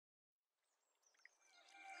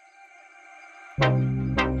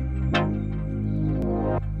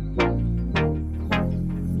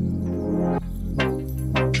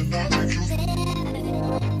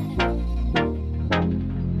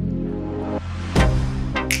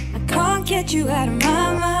Get you out of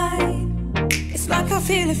my mind. It's like I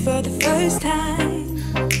feel it for the first time.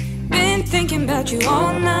 Been thinking about you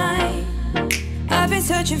all night. I've been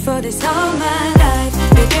searching for this all my life.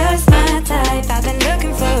 You're just my type. I've been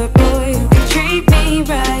looking for a boy who can treat me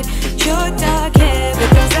right. Your dark hair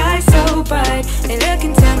with those eyes so bright, they look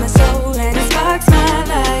into my soul and it sparks my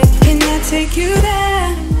life. Can I take you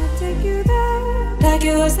there? Like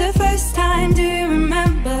it was the first time, do you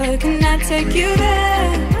remember? Can I take you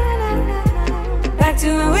there? Back to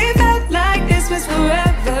when we felt like this was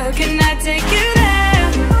forever. Can I take you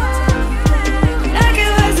there? Like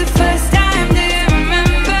it was the first time, do you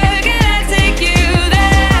remember? Can I take you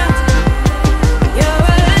there? You're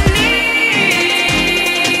all I need.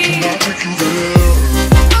 Can I take you there?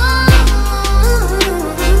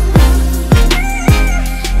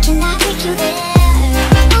 Can I take you there?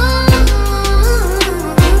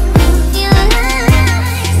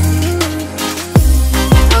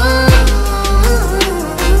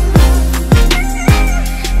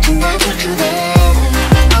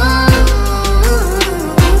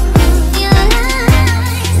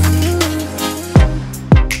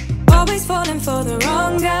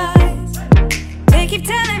 Keep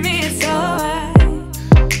telling me it's alright.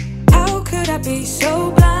 How could I be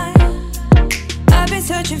so blind? I've been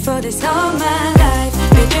searching for this all my life.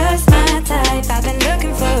 You're just my type. I've been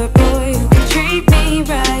looking for a boy who can treat me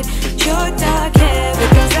right. Your dark hair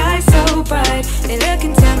with those eyes so bright, they look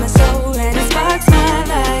into my soul and it sparks my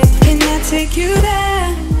life. Can I take you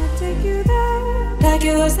there? Like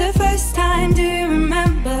it was the first time, do you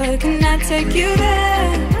remember? Can I take you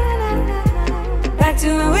there? Back to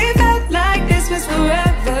when we felt like this was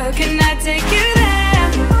forever. Can I take you there?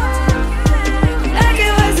 Like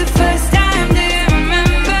it was the first time, do you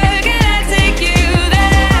remember? Can I take you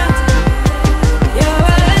there? You're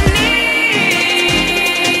all I need.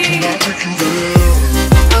 Can I take you there?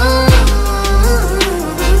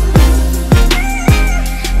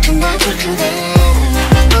 Can I take you there?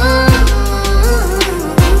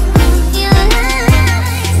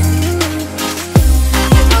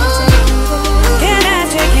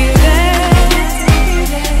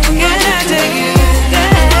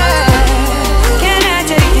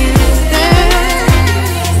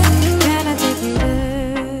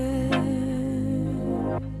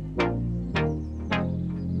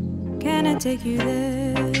 Take you there.